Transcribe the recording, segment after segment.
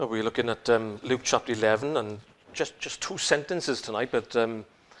We're looking at Luke chapter 11, and just two sentences tonight, but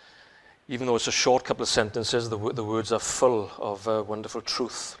even though it's a short couple of sentences, the words are full of wonderful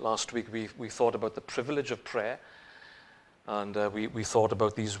truth. Last week we thought about the privilege of prayer, and we thought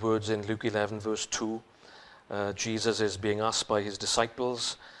about these words in Luke 11 verse 2. Jesus is being asked by his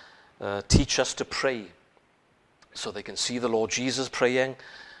disciples, teach us to pray, so they can see the Lord Jesus praying,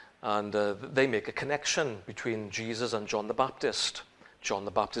 and they make a connection between Jesus and John the Baptist. John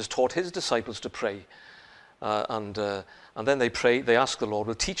the Baptist taught his disciples to pray, and then they ask the Lord,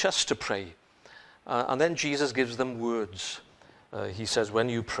 well, teach us to pray. And then Jesus gives them words. He says, when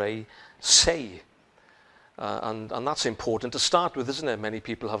you pray, say. And that's important to start with, isn't it? Many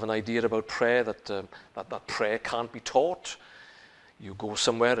people have an idea about prayer, that prayer can't be taught. You go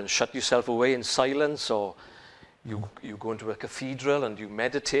somewhere and shut yourself away in silence, or you go into a cathedral and you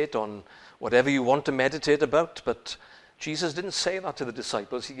meditate on whatever you want to meditate about, but Jesus didn't say that to the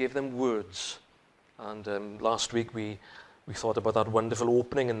disciples. He gave them words. And last week we thought about that wonderful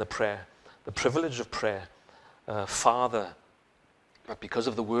opening in the prayer, the privilege of prayer. Father, that because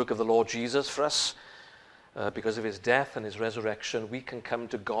of the work of the Lord Jesus for us, because of his death and his resurrection, we can come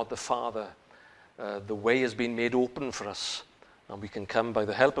to God the Father. The way has been made open for us, and we can come by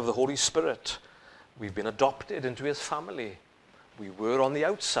the help of the Holy Spirit. We've been adopted into his family. We were on the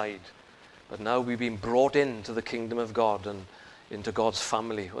outside, but now we've been brought into the kingdom of God and into God's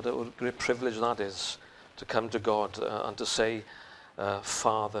family. What a great privilege that is, to come to God and to say,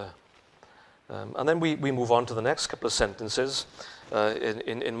 Father. And then we move on to the next couple of sentences.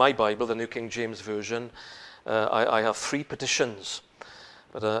 In my Bible, the New King James Version, I have three petitions.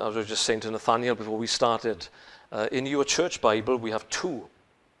 But I was just saying to Nathaniel before we started, in your church Bible, we have two.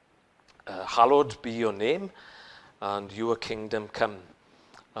 Hallowed be your name, and your kingdom come.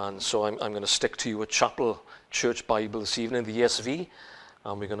 And so I'm going to stick to your chapel church Bible this evening, the ESV,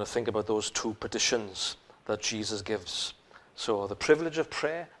 and we're going to think about those two petitions that Jesus gives. So the privilege of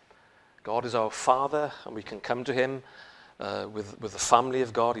prayer, God is our Father, and we can come to him with the family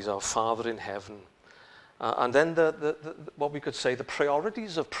of God. He's our Father in heaven. And then what we could say, the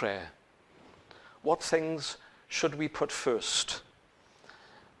priorities of prayer. What things should we put first?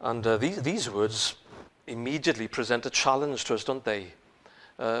 And these words immediately present a challenge to us, don't they?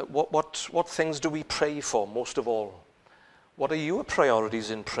 What things do we pray for most of all? What are your priorities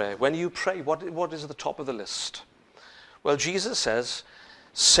in prayer? When you pray, what is at the top of the list? Well, Jesus says,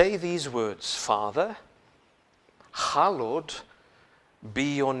 say these words, Father, hallowed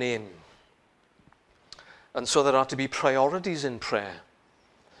be your name. And so there are to be priorities in prayer.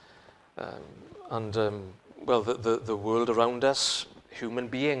 Well, the world around us, human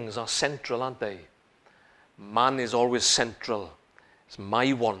beings are central, aren't they? Man is always central. It's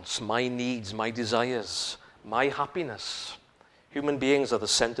my wants, my needs, my desires, my happiness. Human beings are the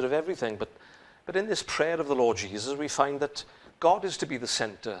center of everything. But in this prayer of the Lord Jesus, we find that God is to be the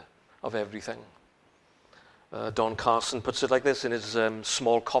center of everything. Don Carson puts it like this in his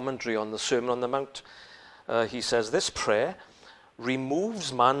small commentary on the Sermon on the Mount. He says, this prayer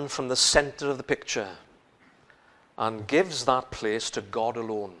removes man from the center of the picture and gives that place to God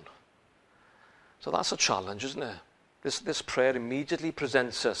alone. So that's a challenge, isn't it? This prayer immediately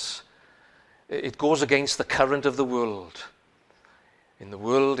presents us. It goes against the current of the world. In the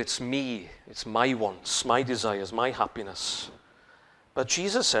world, it's me. It's my wants, my desires, my happiness. But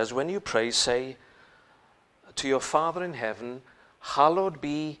Jesus says, when you pray, say to your Father in heaven, hallowed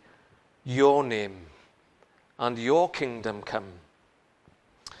be your name, and your kingdom come.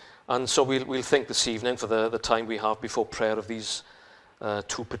 And so we'll think this evening, for the time we have before prayer, of these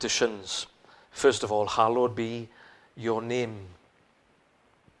two petitions. First of all, hallowed be your name.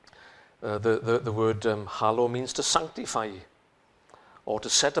 The word hallow means to sanctify or to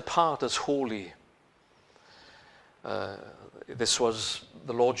set apart as holy. This was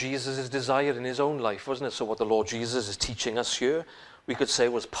the Lord Jesus' desire in his own life, wasn't it? So what the Lord Jesus is teaching us here, we could say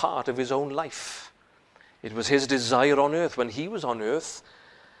was part of his own life. It was his desire on earth, when he was on earth,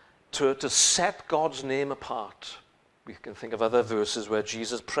 to set God's name apart. We can think of other verses where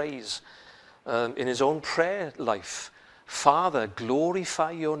Jesus prays in his own prayer life, Father, glorify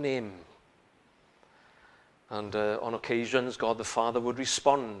your name. And on occasions, God the Father would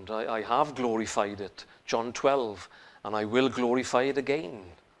respond, I have glorified it, John 12, and I will glorify it again.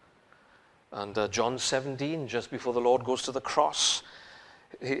 And John 17, just before the Lord goes to the cross,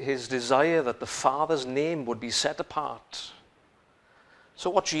 his desire that the Father's name would be set apart. So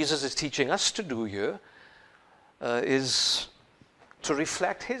what Jesus is teaching us to do here is to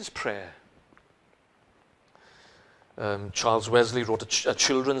reflect his prayer. Charles Wesley wrote a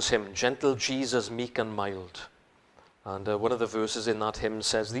children's hymn, Gentle Jesus, meek and mild. And one of the verses in that hymn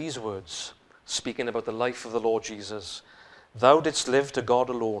says these words, speaking about the life of the Lord Jesus: "Thou didst live to God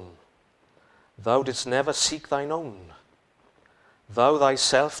alone. Thou didst never seek thine own. Thou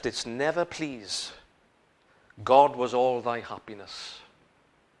thyself didst never please. God was all thy happiness."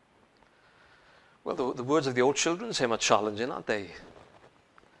 Well, the words of the old children's hymn are challenging, aren't they?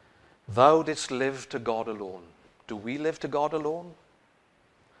 Thou didst live to God alone. Do we live to God alone?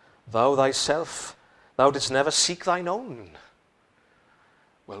 Thou thyself, thou didst never seek thine own.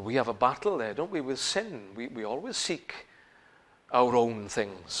 Well, we have a battle there, don't we, with sin. We always seek our own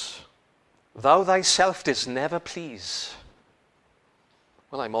things. Thou thyself didst never please.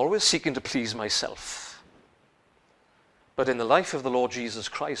 Well, I'm always seeking to please myself. But in the life of the Lord Jesus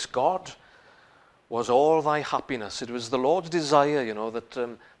Christ, God was all thy happiness. It was the Lord's desire, that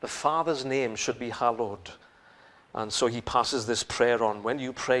the Father's name should be hallowed. And so he passes this prayer on. When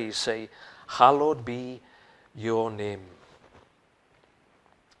you pray, say, "Hallowed be your name."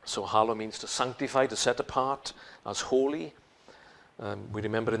 So hallow means to sanctify, to set apart as holy. We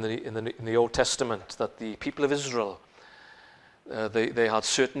remember in the Old Testament that the people of Israel, they had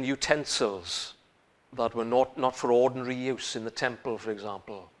certain utensils that were not for ordinary use in the temple, for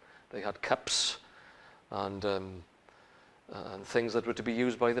example. They had cups and things that were to be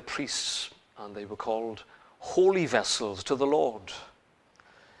used by the priests, and they were called holy vessels to the Lord.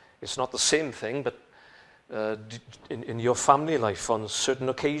 It's not the same thing, but in your family life, on certain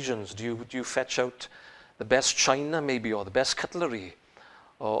occasions, do you fetch out the best china maybe, or the best cutlery,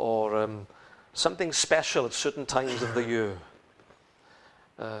 or something special at certain times of the year?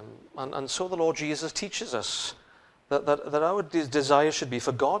 And so the Lord Jesus teaches us that our desire should be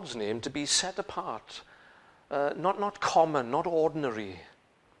for God's name to be set apart, not common, not ordinary.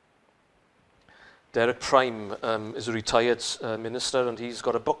 Derek Prime is a retired minister, and he's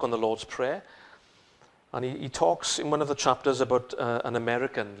got a book on the Lord's Prayer. And he talks in one of the chapters about an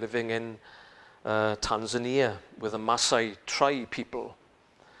American living in Tanzania with the Maasai tribe people.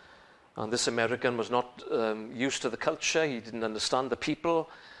 And this American was not used to the culture. He didn't understand the people.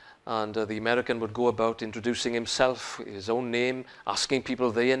 And the American would go about introducing himself, his own name, asking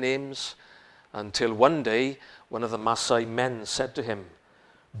people their names, until one day one of the Maasai men said to him,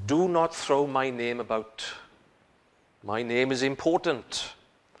 "Do not throw my name about. My name is important.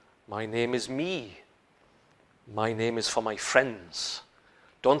 My name is me. My name is for my friends.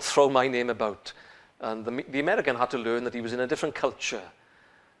 Don't throw my name about." And the American had to learn that he was in a different culture,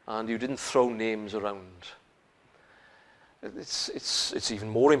 and you didn't throw names around. It's even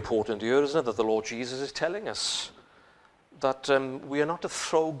more important here, isn't it, that the Lord Jesus is telling us that we are not to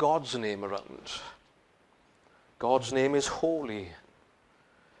throw God's name around. God's name is holy,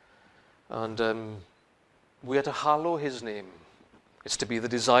 and we are to hallow his name. It's to be the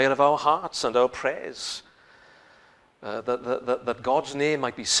desire of our hearts and our prayers, that God's name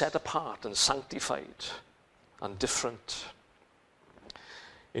might be set apart and sanctified and different.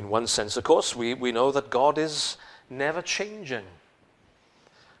 In one sense, of course, we know that God is never changing.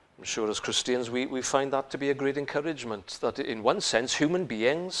 I'm sure as Christians we find that to be a great encouragement, that in one sense human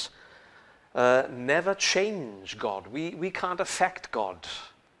beings never change God. We can't affect God.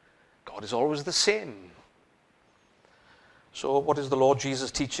 God is always the same. So what is the Lord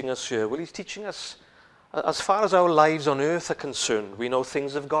Jesus teaching us here? Well, he's teaching us, as far as our lives on earth are concerned, we know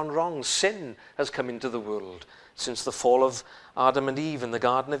things have gone wrong. Sin has come into the world since the fall of Adam and Eve in the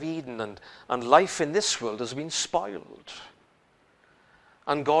Garden of Eden, and life in this world has been spoiled.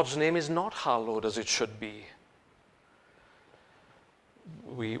 And God's name is not hallowed as it should be.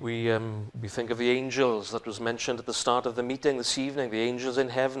 We think of the angels that was mentioned at the start of the meeting this evening, the angels in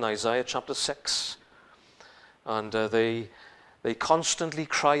heaven, Isaiah chapter 6. And they constantly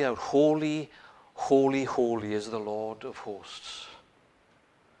cry out, "Holy, holy, holy is the Lord of hosts."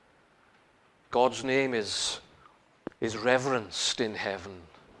 God's name is reverenced in heaven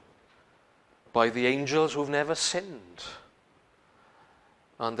by the angels who've never sinned.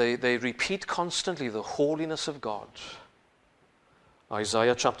 And they repeat constantly the holiness of God.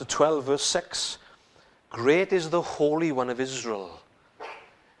 Isaiah chapter 12, verse 6, "Great is the Holy One of Israel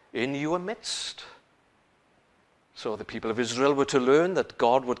in your midst." So the people of Israel were to learn that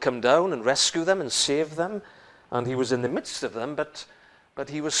God would come down and rescue them and save them, and he was in the midst of them, but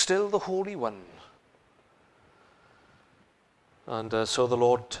he was still the Holy One. And so the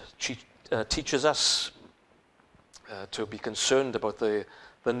Lord teaches us to be concerned about the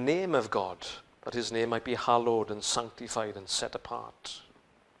name of God, that his name might be hallowed and sanctified and set apart.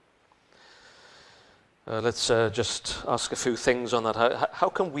 Let's just ask a few things on that. How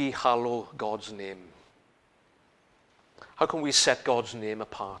can we hallow God's name? How can we set God's name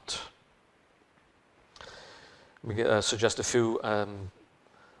apart? We suggest a few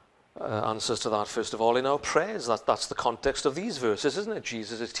answers to that. First of all, in our prayers, that's the context of these verses, isn't it?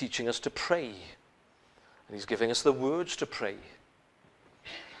 Jesus is teaching us to pray, and he's giving us the words to pray.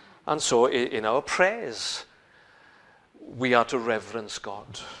 And so in our prayers, we are to reverence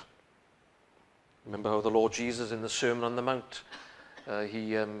God. Remember how the Lord Jesus in the Sermon on the Mount,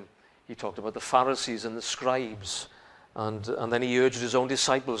 he talked about the Pharisees and the scribes, and then he urged his own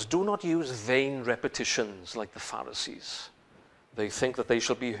disciples, do not use vain repetitions like the Pharisees. They think that they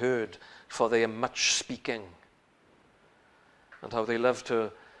shall be heard, for they are much speaking. And how they love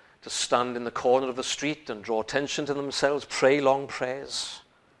to stand in the corner of the street and draw attention to themselves, pray long prayers.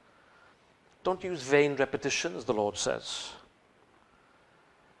 Don't use vain repetitions, the Lord says.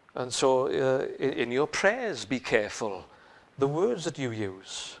 And so in your prayers, be careful the words that you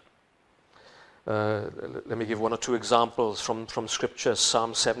use. Let me give one or two examples from Scripture.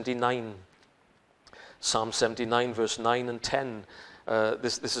 Psalm 79. Psalm 79, verse 9 and 10.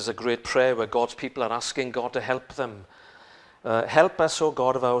 This is a great prayer where God's people are asking God to help them. Help us, O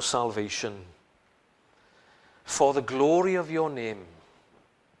God of our salvation, for the glory of your name.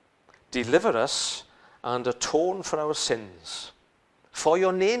 Deliver us and atone for our sins, for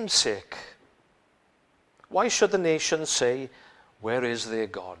your name's sake. Why should the nations say, where is their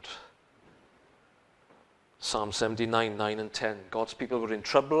God? Psalm 79, 9 and 10. God's people were in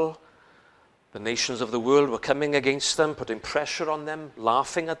trouble. The nations of the world were coming against them, putting pressure on them,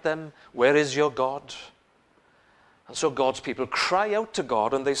 laughing at them. Where is your God? And so God's people cry out to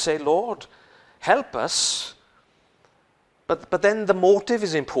God and they say, Lord, help us. But then the motive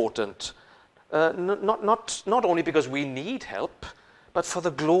is important. Not only because we need help, but for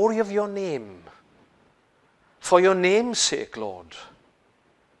the glory of your name. For your name's sake, Lord.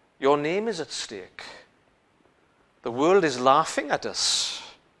 Your name is at stake. The world is laughing at us.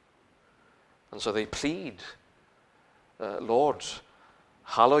 And so they plead, Lord,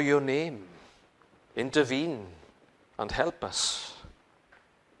 hallow your name, intervene and help us.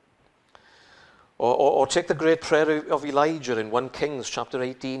 Or take the great prayer of Elijah in 1 Kings chapter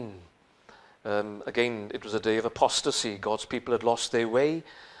 18. Again, it was a day of apostasy. God's people had lost their way.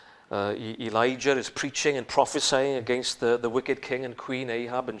 Elijah is preaching and prophesying against the wicked king and queen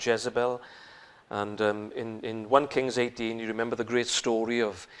Ahab and Jezebel. And in 1 Kings 18, you remember the great story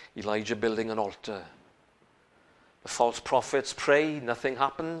of Elijah building an altar. The false prophets pray, nothing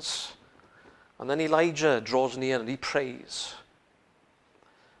happens. And then Elijah draws near and he prays.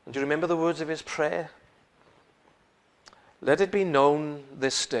 And do you remember the words of his prayer? Let it be known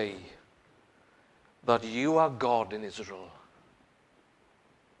this day that you are God in Israel.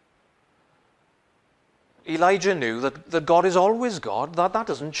 Elijah knew that God is always God. That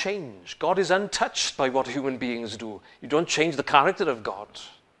doesn't change. God is untouched by what human beings do. You don't change the character of God.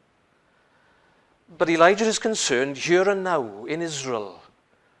 But Elijah is concerned here and now in Israel.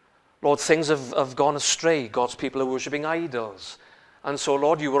 Lord, things have gone astray. God's people are worshipping idols. And so,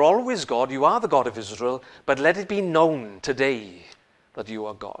 Lord, you were always God. You are the God of Israel. But let it be known today that you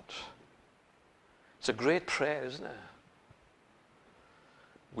are God. It's a great prayer, isn't it?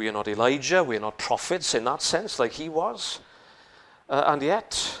 We are not Elijah, we are not prophets in that sense, like he was. And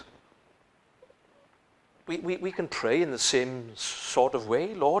yet, we can pray in the same sort of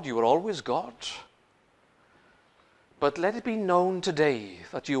way. Lord, you are always God. But let it be known today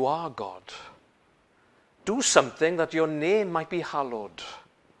that you are God. Do something that your name might be hallowed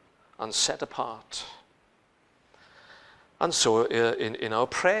and set apart. And so in our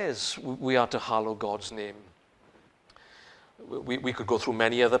prayers, we are to hallow God's name. We could go through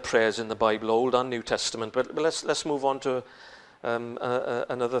many other prayers in the Bible, Old and New Testament, but let's move on to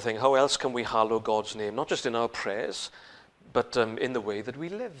another thing. How else can we hallow God's name? Not just in our prayers, but in the way that we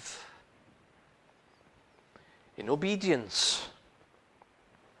live. In obedience.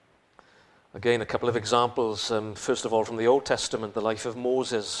 Again, a couple of examples. First of all, from the Old Testament, the life of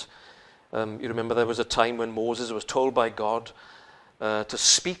Moses. You remember there was a time when Moses was told by God to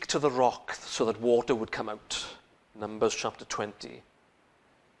speak to the rock so that water would come out. Numbers chapter 20.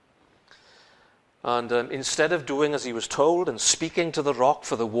 And instead of doing as he was told and speaking to the rock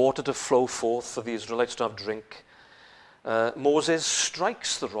for the water to flow forth for the Israelites to have drink, Moses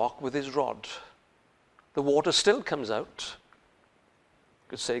strikes the rock with his rod. The water still comes out. You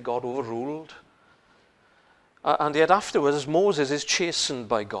could say God overruled. And yet afterwards, Moses is chastened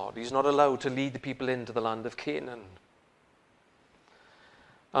by God. He's not allowed to lead the people into the land of Canaan.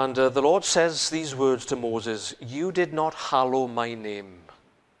 And the Lord says these words to Moses, you did not hallow my name.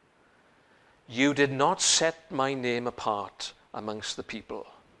 You did not set my name apart amongst the people.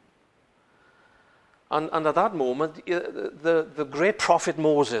 And at that moment, the great prophet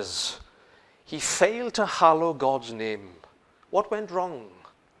Moses, He failed to hallow God's name. What went wrong?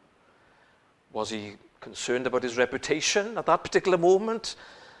 Was he concerned about his reputation at that particular moment?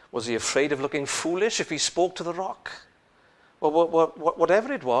 Was he afraid of looking foolish if he spoke to the rock? Well,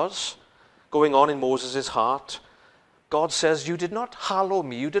 whatever it was going on in Moses' heart, God says, you did not hallow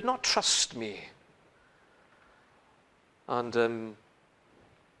me, you did not trust me. And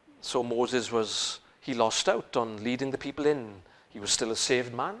so Moses he lost out on leading the people in. He was still a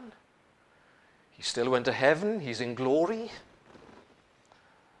saved man. He still went to heaven, he's in glory.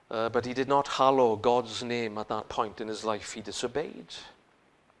 But he did not hallow God's name at that point in his life. He disobeyed.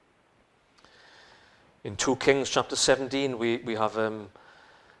 In 2 Kings chapter 17, we have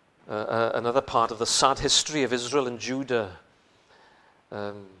another part of the sad history of Israel and Judah.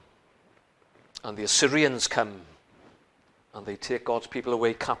 And the Assyrians come and they take God's people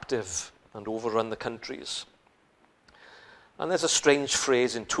away captive and overrun the countries. And there's a strange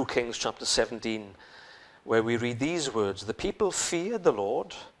phrase in 2 Kings chapter 17 where we read these words, the people feared the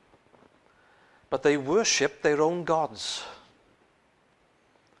Lord, but they worshipped their own gods.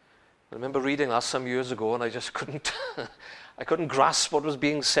 I remember reading that some years ago and I just couldn't I couldn't grasp what was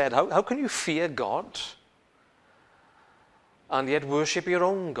being said. How can you fear God and yet worship your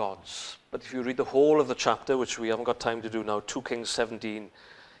own gods? But if you read the whole of the chapter, which we haven't got time to do now, 2 Kings 17,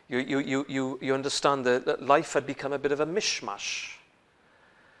 you understand that life had become a bit of a mishmash.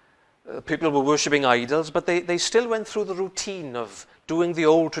 People were worshipping idols, but they still went through the routine of doing the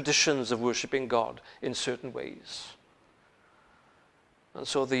old traditions of worshipping God in certain ways. And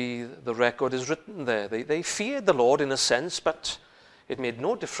so the record is written there. They feared the Lord in a sense, but it made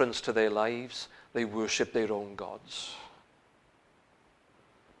no difference to their lives. They worshipped their own gods.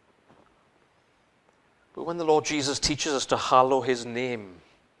 But when the Lord Jesus teaches us to hallow his name,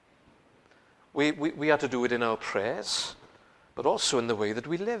 we are to do it in our prayers, but also in the way that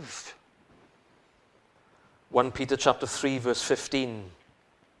we live. 1 Peter chapter 3, verse 15,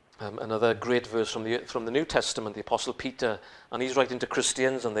 another great verse from the New Testament, the Apostle Peter, and he's writing to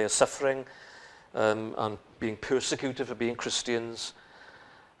Christians, and they are suffering and being persecuted for being Christians.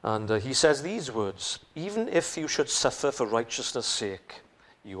 And he says these words, even if you should suffer for righteousness' sake,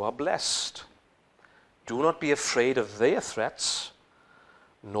 you are blessed. Do not be afraid of their threats,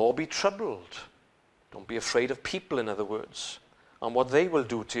 nor be troubled. Don't be afraid of people, in other words, and what they will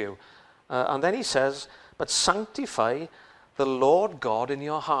do to you. And then he says, but sanctify the Lord God in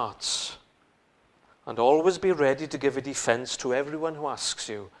your hearts, and always be ready to give a defense to everyone who asks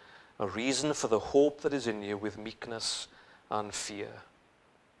you, a reason for the hope that is in you with meekness and fear.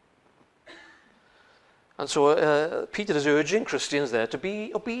 And so Peter is urging Christians there to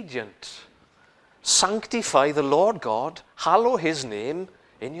be obedient. Sanctify the Lord God, hallow his name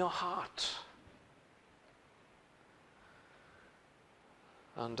in your heart.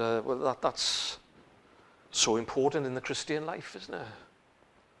 And that's so important in the Christian life, isn't it?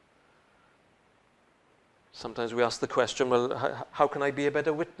 Sometimes we ask the question, well, how can I be a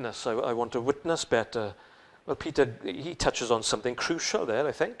better witness? I want to witness better. Well, Peter, he touches on something crucial there,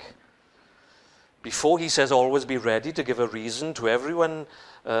 I think. Before he says, always be ready to give a reason to everyone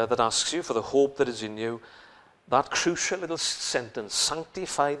that asks you for the hope that is in you, that crucial little sentence,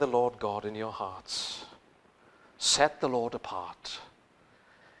 sanctify the Lord God in your hearts. Set the Lord apart.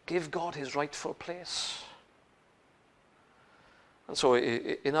 Give God his rightful place. And so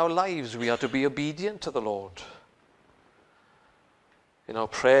in our lives, we are to be obedient to the Lord. In our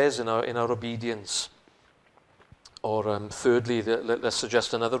prayers, in our obedience. Or thirdly, let's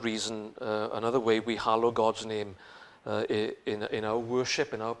suggest another reason, another way we hallow God's name in our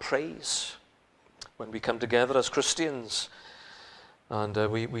worship, in our praise. When we come together as Christians, and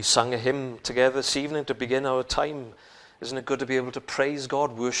we sang a hymn together this evening to begin our time. Isn't it good to be able to praise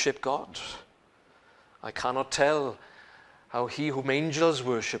God, worship God? I cannot tell how he whom angels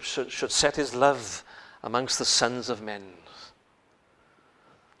worship should set his love amongst the sons of men.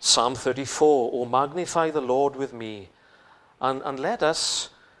 Psalm 34, O magnify the Lord with me, and let us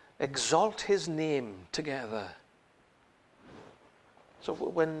exalt his name together. So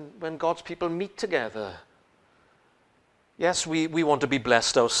when God's people meet together, yes, we want to be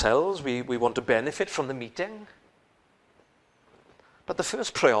blessed ourselves, we want to benefit from the meeting. But the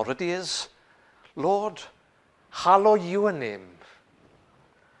first priority is, Lord, hallow your name.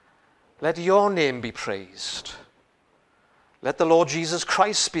 Let your name be praised. Let the Lord Jesus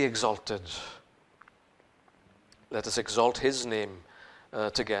Christ be exalted. Let us exalt his name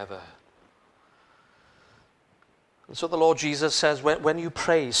together. And so the Lord Jesus says, when you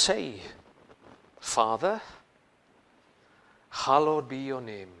pray, say, Father, hallowed be your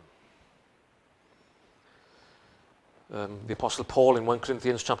name. The Apostle Paul in 1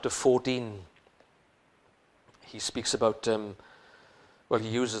 Corinthians chapter 14 he speaks about, he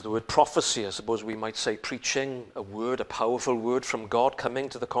uses the word prophecy. I suppose we might say preaching a word, a powerful word from God coming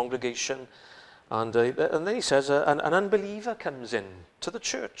to the congregation. And then he says an unbeliever comes in to the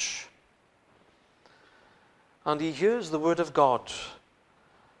church. And he hears the word of God.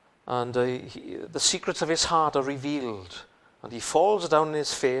 And the secrets of his heart are revealed. And he falls down on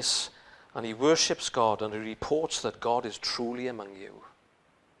his face and he worships God and he reports that God is truly among you.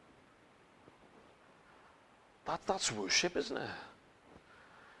 That's worship, isn't it?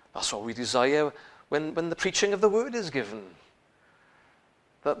 That's what we desire when the preaching of the word is given.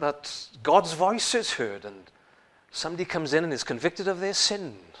 That God's voice is heard and somebody comes in and is convicted of their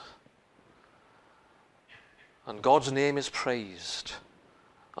sin. And God's name is praised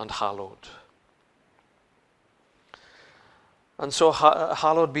and hallowed. And so,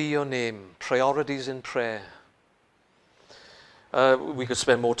 hallowed be your name. Priorities in prayer. We could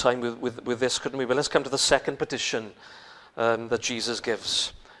spend more time with this, couldn't we? But let's come to the second petition that Jesus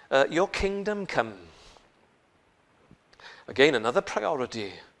gives. Your kingdom come. Again, another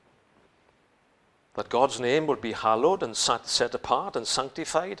priority. That God's name would be hallowed and set apart and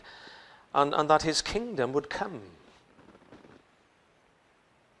sanctified, and that his kingdom would come.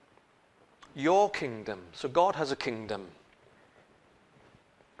 Your kingdom. So God has a kingdom.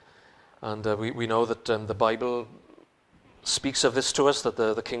 And we know that the Bible speaks of this to us, that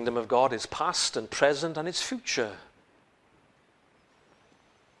the kingdom of God is past and present and it's future.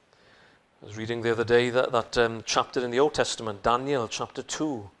 I was reading the other day that chapter in the Old Testament, Daniel chapter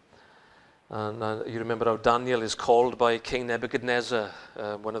 2. And you remember how Daniel is called by King Nebuchadnezzar.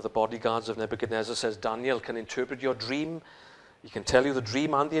 One of the bodyguards of Nebuchadnezzar says, Daniel can interpret your dream. He can tell you the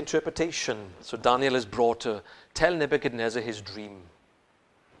dream and the interpretation. So Daniel is brought to tell Nebuchadnezzar his dream.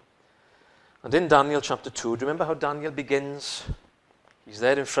 And in Daniel chapter 2, do you remember how Daniel begins? He's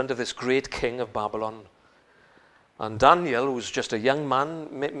there in front of this great king of Babylon. And Daniel, who's just a young man,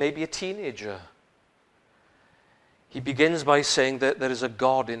 maybe a teenager, he begins by saying that there is a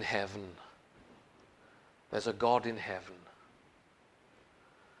God in heaven. There's a God in heaven.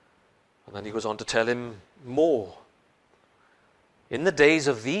 And then he goes on to tell him more. In the days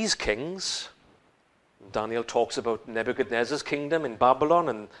of these kings, Daniel talks about Nebuchadnezzar's kingdom in Babylon,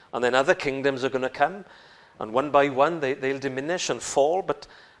 and then other kingdoms are going to come, and one by one they'll diminish and fall, but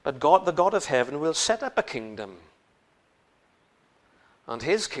God, the God of heaven, will set up a kingdom, and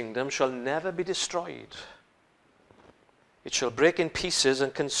his kingdom shall never be destroyed. It shall break in pieces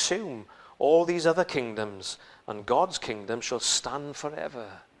and consume all these other kingdoms, and God's kingdom shall stand forever.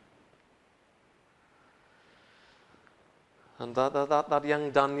 And that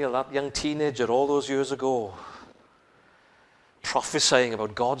young Daniel, that young teenager all those years ago, prophesying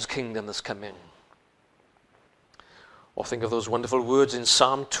about God's kingdom that's coming. Or think of those wonderful words in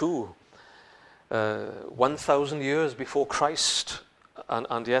Psalm 2, 1,000 years before Christ,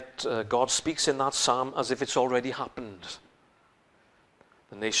 and yet God speaks in that psalm as if it's already happened.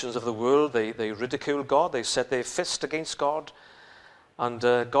 The nations of the world, they ridicule God, they set their fist against God, and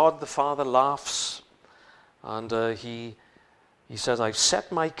God the Father laughs, and he says, I've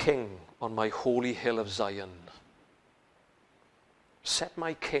set my king on my holy hill of Zion. Set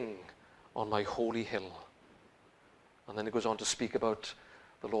my king on my holy hill. And then it goes on to speak about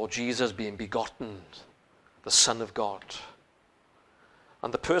the Lord Jesus being begotten, the Son of God,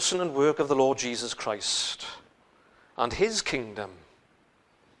 and the person and work of the Lord Jesus Christ, and his kingdom.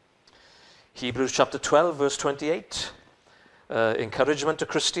 Hebrews chapter 12, verse 28, encouragement to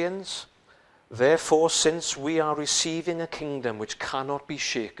Christians. Therefore, since we are receiving a kingdom which cannot be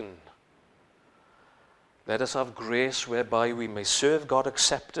shaken, let us have grace whereby we may serve God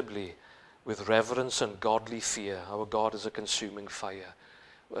acceptably with reverence and godly fear. Our God is a consuming fire.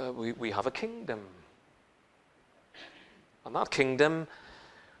 We have a kingdom. And that kingdom,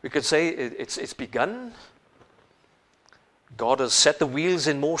 we could say it's begun. God has set the wheels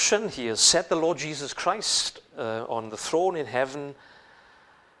in motion. He has set the Lord Jesus Christ on the throne in heaven.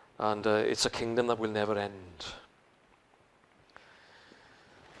 And it's a kingdom that will never end.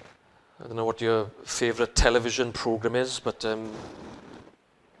 I don't know what your favorite television program is, but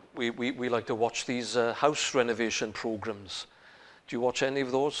we like to watch these house renovation programs. Do you watch any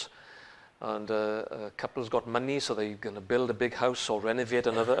of those? And a couple's got money, so they're going to build a big house or renovate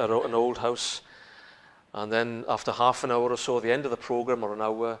an old house. And then after half an hour or so, at the end of the program, or an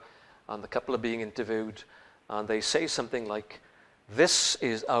hour, and the couple are being interviewed, and they say something like, "This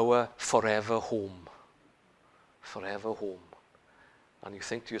is our forever home." Forever home. And you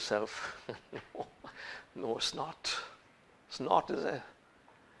think to yourself, no, it's not. It's not, is it?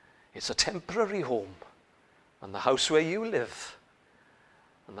 It's a temporary home. And the house where you live,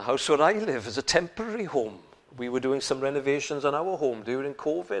 and the house where I live, is a temporary home. We were doing some renovations on our home during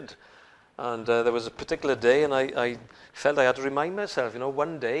COVID. And there was a particular day, and I felt I had to remind myself,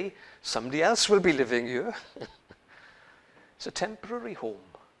 one day somebody else will be living here. It's a temporary home.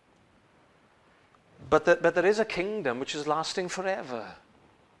 But there is a kingdom which is lasting forever.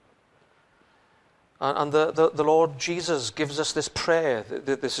 And the Lord Jesus gives us this prayer.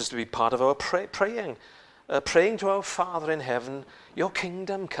 This is to be part of our praying. Praying to our Father in heaven, your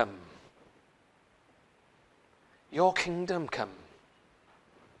kingdom come. Your kingdom come.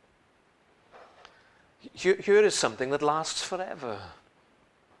 Here is something that lasts forever.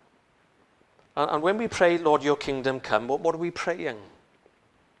 And when we pray, Lord, your kingdom come, what are we praying?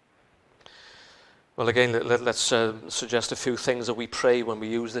 Well, again, let's suggest a few things that we pray when we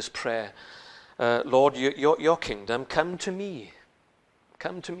use this prayer. Lord, your kingdom, come to me.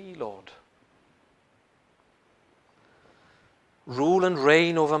 Come to me, Lord. Rule and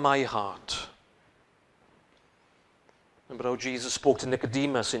reign over my heart. Remember how Jesus spoke to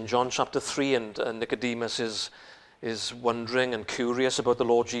Nicodemus in John chapter 3, and Nicodemus is wondering and curious about the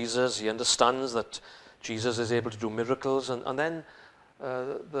Lord Jesus. He understands that Jesus is able to do miracles, and then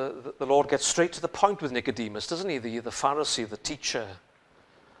the Lord gets straight to the point with Nicodemus, doesn't he? The Pharisee, the teacher.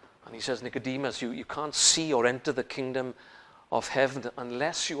 And he says, Nicodemus, you can't see or enter the kingdom of heaven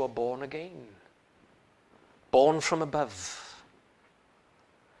unless you are born again. Born from above.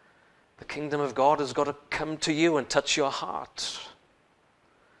 The kingdom of God has got to come to you and touch your heart.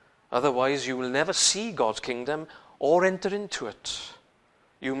 Otherwise, you will never see God's kingdom or enter into it.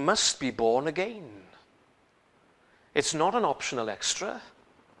 You must be born again. It's not an optional extra.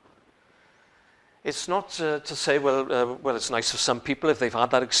 It's not to say, well, it's nice for some people if they've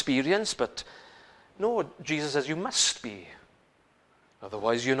had that experience, but no, Jesus says you must be.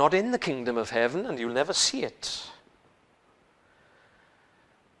 Otherwise, you're not in the kingdom of heaven and you'll never see it.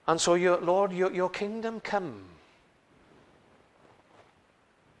 And so, Lord, your kingdom come.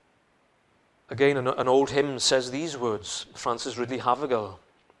 Again, an old hymn says these words, Francis Ridley Havergal.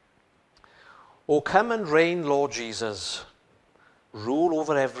 O come and reign, Lord Jesus, rule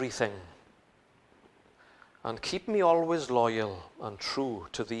over everything, and keep me always loyal and true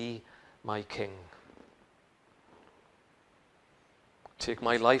to thee, my King. Take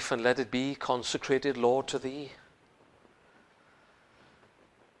my life and let it be consecrated, Lord, to thee.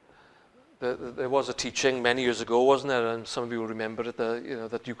 There was a teaching many years ago, wasn't there? And some of you will remember it.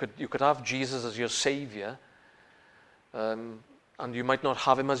 That you could have Jesus as your Savior, and you might not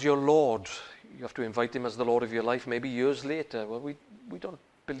have him as your Lord. You have to invite him as the Lord of your life. Maybe years later. Well, we don't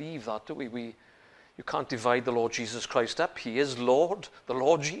believe that, do we? You can't divide the Lord Jesus Christ up. He is Lord, the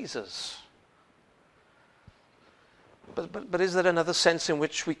Lord Jesus. But is there another sense in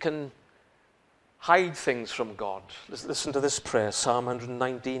which we can hide things from God? Listen to this prayer, Psalm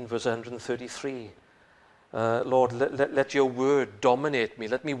 119, verse 133. Lord, let your word dominate me.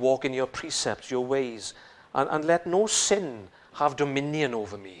 Let me walk in your precepts, your ways, and let no sin have dominion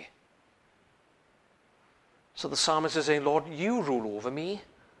over me. So the psalmist is saying, Lord, you rule over me.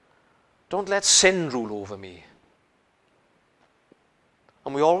 Don't let sin rule over me.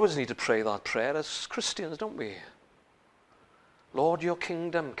 And we always need to pray that prayer as Christians, don't we? Lord, your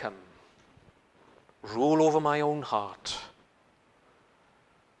kingdom come. Rule over my own heart.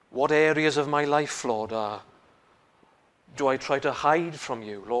 What areas of my life, Lord, do I try to hide from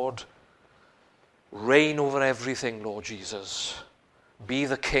you? Lord, reign over everything, Lord Jesus. Be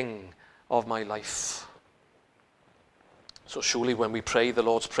the King of my life. So surely when we pray the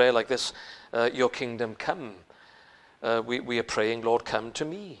Lord's Prayer like this, your kingdom come, we are praying, Lord, come to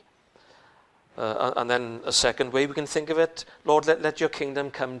me. And then a second way we can think of it, Lord, let your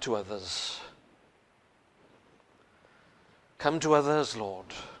kingdom come to others. Come to others, Lord.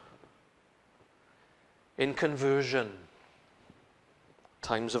 In conversion,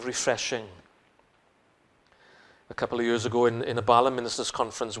 times of refreshing. A couple of years ago in a Bala Ministers'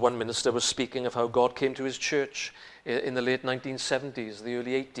 Conference, one minister was speaking of how God came to his church in the late 1970s, the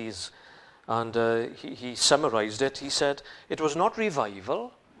early 80s. And he summarized it. He said, it was not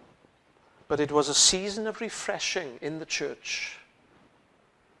revival, but it was a season of refreshing in the church.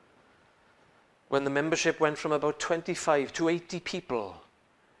 When the membership went from about 25 to 80 people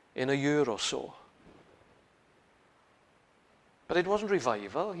in a year or so. But it wasn't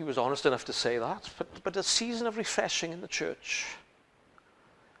revival. He was honest enough to say that. But a season of refreshing in the church.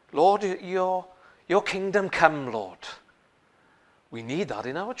 Lord, your kingdom come, Lord. We need that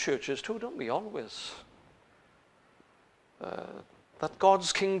in our churches too, don't we? Always. That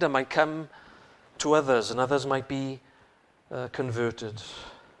God's kingdom might come to others and others might be converted.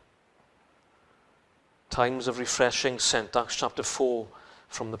 Times of refreshing sent. Acts chapter 4,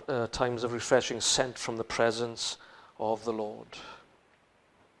 from the times of refreshing sent from the presence of the Lord.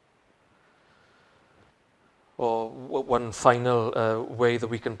 Or one final way that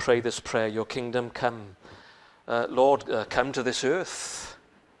we can pray this prayer, your kingdom come. Lord, come to this earth.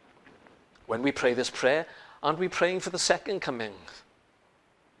 When we pray this prayer, aren't we praying for the second coming?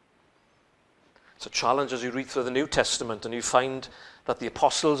 It's a challenge as you read through the New Testament and you find that the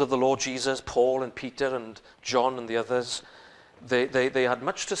apostles of the Lord Jesus, Paul and Peter and John and the others, they had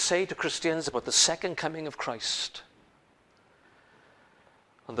much to say to Christians about the second coming of Christ.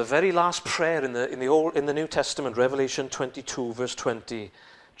 And the very last prayer in the New Testament, Revelation 22, verse 20,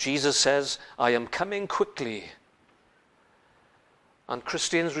 Jesus says, I am coming quickly. And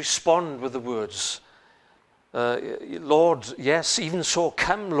Christians respond with the words, Lord, yes, even so,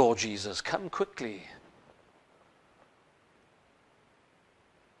 come, Lord Jesus, come quickly.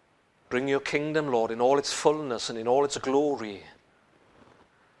 Bring your kingdom, Lord, in all its fullness and in all its glory,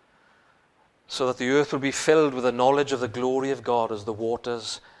 so that the earth will be filled with the knowledge of the glory of God as the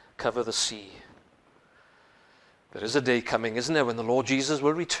waters cover the sea. There is a day coming, isn't there, when the Lord Jesus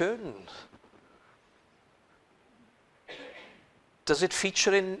will return. Does it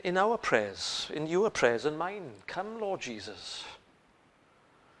feature in our prayers, in your prayers and mine? Come, Lord Jesus.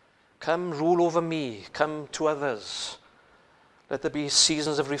 Come, rule over me. Come to others. Let there be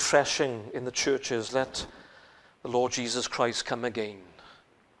seasons of refreshing in the churches. Let the Lord Jesus Christ come again.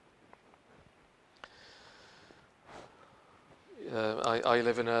 I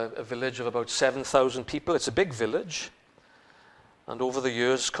live in a village of about 7,000 people. It's a big village. And over the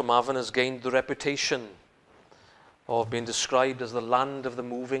years, Carmarthen has gained the reputation of being described as the land of the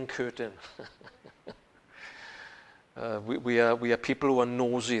moving curtain. We are people who are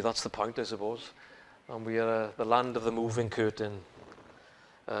nosy, that's the point, I suppose. And we are the land of the moving curtain,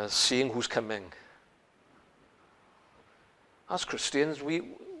 seeing who's coming. As Christians, we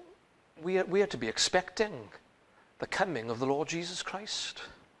are to be expecting the coming of the Lord Jesus Christ.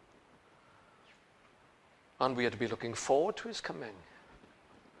 And we are to be looking forward to his coming.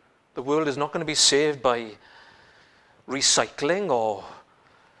 The world is not going to be saved by recycling or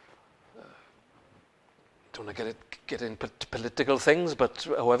don't want to get into political things, but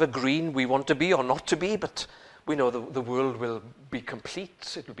however green we want to be or not to be, but we know the world will be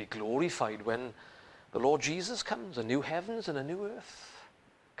complete, it will be glorified when the Lord Jesus comes, a new heavens and a new earth.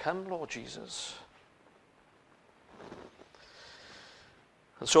 Come, Lord Jesus.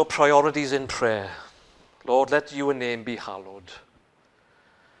 And so priorities in prayer. Lord, let your name be hallowed.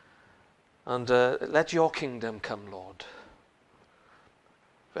 And let your kingdom come, Lord.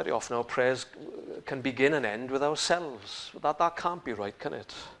 Very often our prayers can begin and end with ourselves. That can't be right, can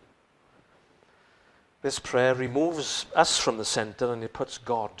it? This prayer removes us from the center and it puts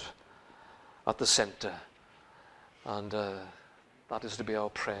God at the center. And that is to be our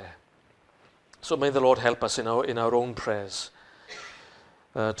prayer. So may the Lord help us in our own prayers.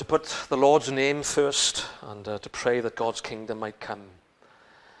 To put the Lord's name first and to pray that God's kingdom might come.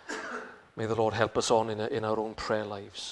 May the Lord help us on in our own prayer lives.